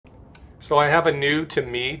So I have a new to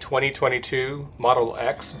me 2022 Model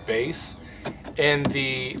X base, and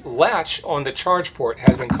the latch on the charge port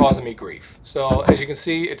has been causing me grief. So as you can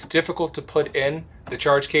see, it's difficult to put in the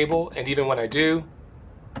charge cable, and even when I do,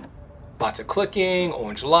 lots of clicking,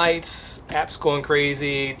 orange lights, apps going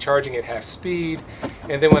crazy, charging at half speed.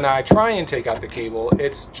 And then when I try and take out the cable,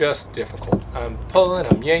 it's just difficult. I'm pulling,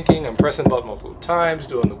 I'm yanking, I'm pressing the button multiple times,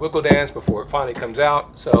 doing the wiggle dance before it finally comes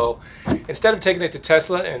out. So instead of taking it to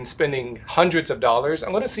Tesla and spending hundreds of dollars,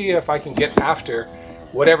 I'm going to see if I can get after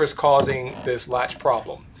whatever's causing this latch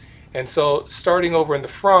problem. And so starting over in the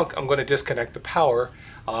front, I'm going to disconnect the power,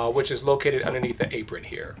 which is located underneath the apron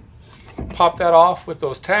here. Pop that off with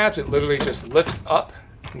those tabs. It literally just lifts up,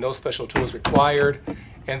 no special tools required.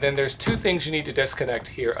 And then there's two things you need to disconnect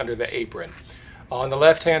here under the apron. On the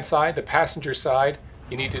left hand side, the passenger side,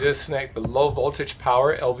 you need to disconnect the low voltage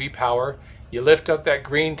power, LV power. You lift up that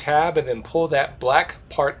green tab and then pull that black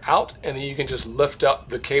part out, and then you can just lift up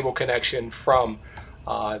the cable connection from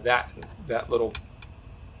that little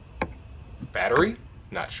battery.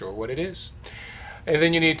 Not sure what it is. And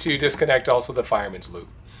then you need to disconnect also the fireman's loop.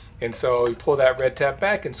 And so you pull that red tab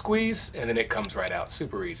back and squeeze, and then it comes right out.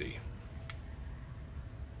 Super easy.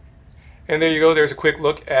 And there you go. There's a quick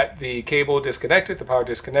look at the cable disconnected, the power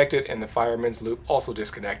disconnected, and the fireman's loop also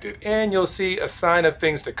disconnected. And you'll see a sign of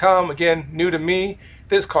things to come. Again, new to me,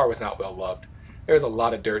 this car was not well loved. There's a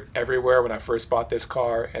lot of dirt everywhere when I first bought this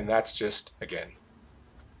car, and that's just, again,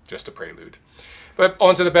 just a prelude. But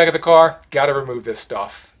onto the back of the car, gotta remove this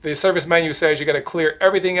stuff. The service menu says you gotta clear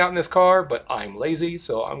everything out in this car, but I'm lazy,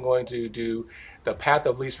 so I'm going to do the path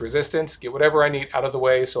of least resistance, get whatever I need out of the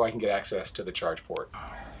way so I can get access to the charge port.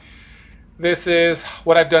 This is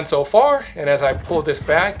what I've done so far, and as I pull this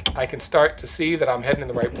back, I can start to see that I'm heading in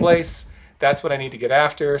the right place. That's what I need to get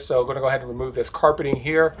after, so I'm gonna go ahead and remove this carpeting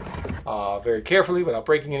here very carefully without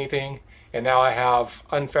breaking anything, and now I have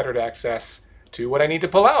unfettered access to what I need to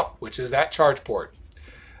pull out, which is that charge port.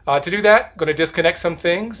 To do that, I'm going to disconnect some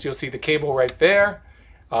things. You'll see the cable right there.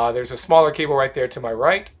 There's a smaller cable right there to my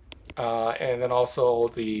right, and then also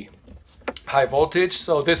the high voltage.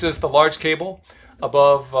 So this is the large cable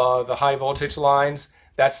above the high voltage lines.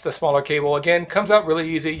 That's the smaller cable. Again, comes out really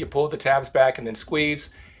easy. You pull the tabs back and then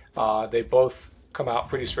squeeze. They both come out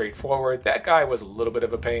pretty straightforward. That guy was a little bit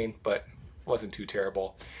of a pain, but wasn't too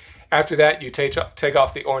terrible. After that, you take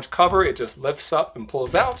off the orange cover. It just lifts up and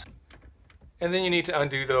pulls out. And then you need to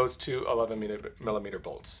undo those two 11mm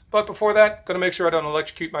bolts. But before that, going to make sure I don't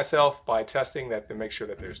electrocute myself by testing that to make sure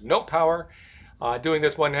that there's no power. Doing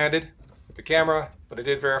this one-handed with the camera, but I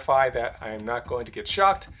did verify that I am not going to get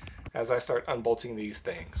shocked as I start unbolting these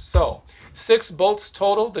things. So 6 bolts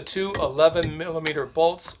total, the two 11mm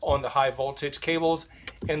bolts on the high voltage cables,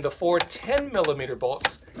 and the 4 10mm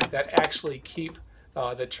bolts that actually keep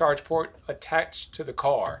the charge port attached to the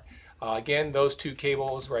car. Again, those two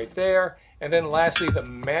cables right there. And then lastly, the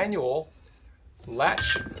manual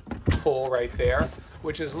latch pull right there,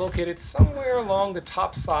 which is located somewhere along the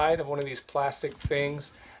top side of one of these plastic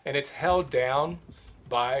things. And it's held down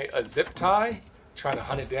by a zip tie. I'm trying to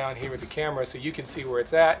hunt it down here with the camera so you can see where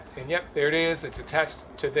it's at. And yep, there it is. It's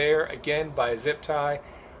attached to there again by a zip tie.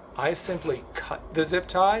 I simply cut the zip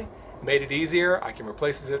tie. Made it easier. I can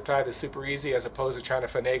replace the zip tie. That's super easy as opposed to trying to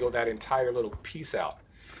finagle that entire little piece out.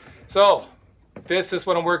 So this is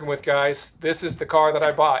what I'm working with, guys. This is the car that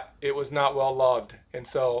I bought. It was not well loved. And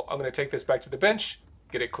so I'm going to take this back to the bench,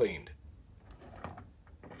 get it cleaned.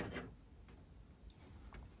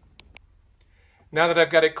 Now that I've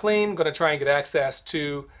got it clean, I'm going to try and get access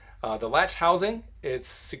to the latch housing. It's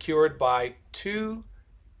secured by 2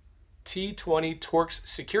 T20 Torx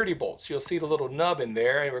security bolts. You'll see the little nub in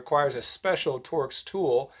there. It requires a special Torx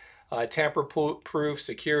tool, tamper-proof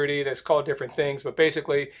security. That's called different things, but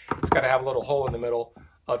basically it's got to have a little hole in the middle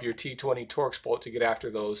of your T20 Torx bolt to get after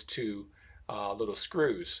those two little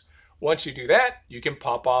screws. Once you do that, you can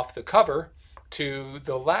pop off the cover to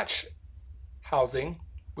the latch housing,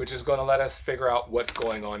 which is going to let us figure out what's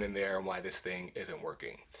going on in there and why this thing isn't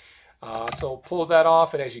working. So pull that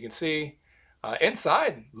off, and as you can see,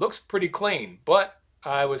 inside looks pretty clean, but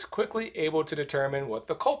I was quickly able to determine what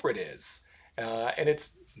the culprit is. And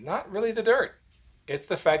it's not really the dirt. It's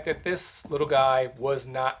the fact that this little guy was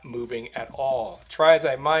not moving at all. Try as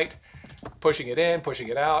I might, pushing it in, pushing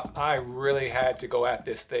it out, I really had to go at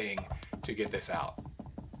this thing to get this out.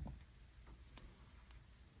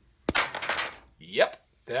 Yep,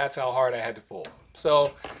 that's how hard I had to pull.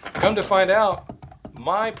 So come to find out,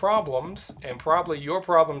 my problems, and probably your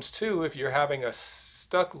problems too if you're having a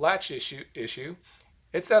stuck latch issue,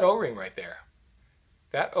 it's that O-ring right there.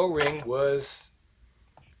 That O-ring was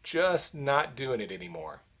just not doing it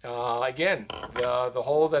anymore. Again, the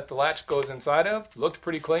hole that the latch goes inside of looked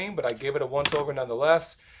pretty clean, but I gave it a once over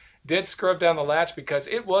nonetheless. Did scrub down the latch because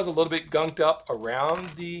it was a little bit gunked up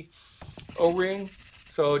around the O-ring.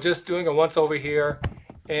 So just doing a once over here.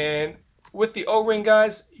 And with the O-ring,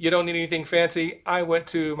 guys, you don't need anything fancy. I went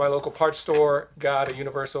to my local parts store, got a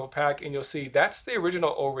universal pack, and you'll see that's the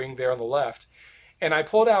original O-ring there on the left. And I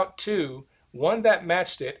pulled out two, one that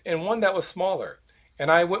matched it and one that was smaller.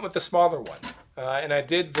 And I went with the smaller one. And I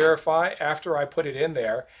did verify after I put it in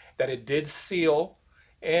there that it did seal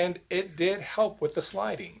and it did help with the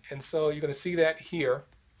sliding. And so you're going to see that here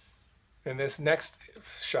in this next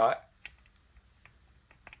shot.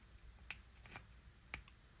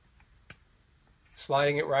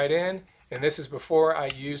 Sliding it right in, and this is before I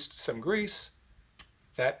used some grease.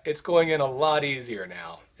 That it's going in a lot easier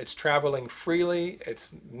now. It's traveling freely.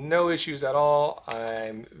 It's no issues at all.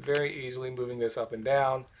 I'm very easily moving this up and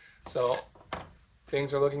down. So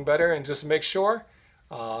things are looking better, and just to make sure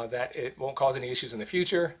that it won't cause any issues in the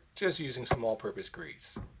future, just using some all-purpose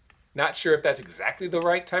grease. Not sure if that's exactly the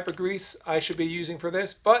right type of grease I should be using for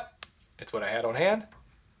this, but it's what I had on hand.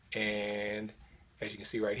 And as you can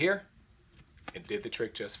see right here, it did the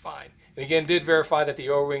trick just fine. And again, did verify that the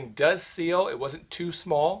O-ring does seal. It wasn't too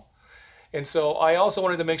small. And so I also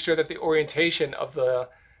wanted to make sure that the orientation of the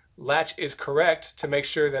latch is correct to make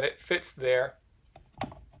sure that it fits there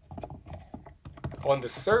on the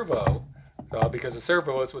servo, because the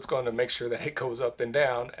servo is what's going to make sure that it goes up and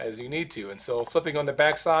down as you need to. And so flipping on the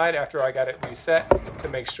back side after I got it reset to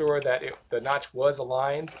make sure that the notch was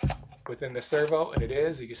aligned within the servo, and it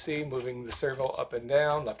is. You can see moving the servo up and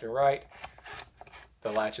down, left and right.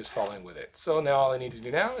 The latch is following with it. So now all I need to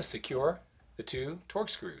do now is secure the two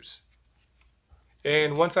Torx screws.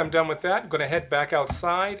 And once I'm done with that, I'm going to head back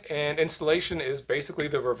outside, and installation is basically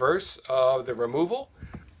the reverse of the removal.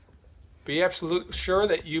 Be absolutely sure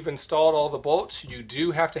that you've installed all the bolts. You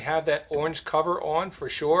do have to have that orange cover on for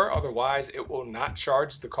sure, otherwise it will not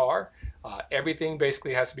charge the car. Everything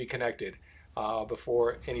basically has to be connected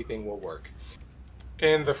before anything will work.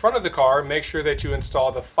 In the front of the car, make sure that you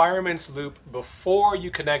install the fireman's loop before you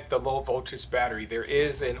connect the low voltage battery. There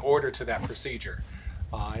is an order to that procedure.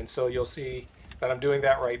 And so you'll see that I'm doing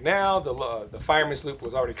that right now. The fireman's loop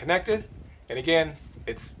was already connected. And again,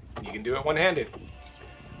 you can do it one-handed.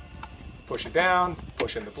 Push it down,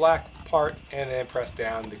 push in the black part, and then press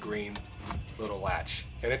down the green little latch.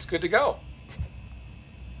 And it's good to go.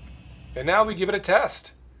 And now we give it a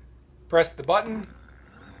test. Press the button.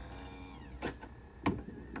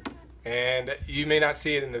 And you may not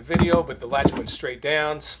see it in the video, but the latch went straight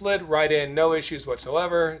down, slid right in, no issues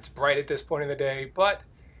whatsoever. It's bright at this point in the day, but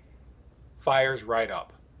fires right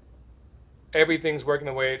up. Everything's working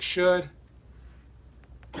the way it should.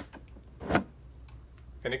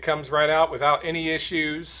 And it comes right out without any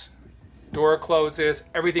issues. Door closes,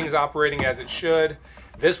 everything's operating as it should.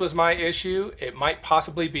 This was my issue. It might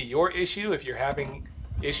possibly be your issue if you're having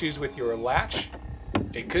issues with your latch.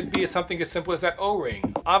 It could be something as simple as that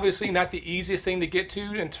O-ring. Obviously not the easiest thing to get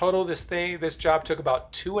to. In total, this job took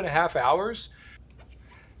about 2.5 hours.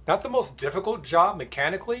 Not the most difficult job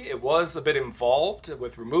mechanically. It was a bit involved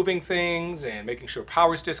with removing things and making sure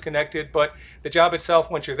power's disconnected, but the job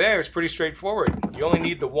itself, once you're there, is pretty straightforward. You only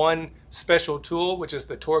need the one special tool, which is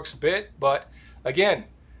the Torx bit, but again,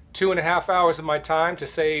 2.5 hours of my time to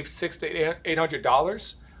save $600 to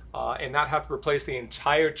 $800. And not have to replace the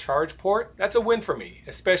entire charge port. That's a win for me,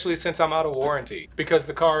 especially since I'm out of warranty because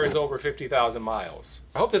the car is over 50,000 miles.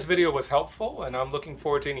 I hope this video was helpful, and I'm looking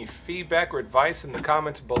forward to any feedback or advice in the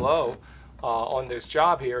comments below on this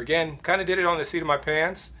job here. Again, kind of did it on the seat of my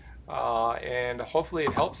pants, and hopefully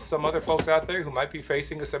it helps some other folks out there who might be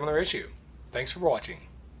facing a similar issue. Thanks for watching.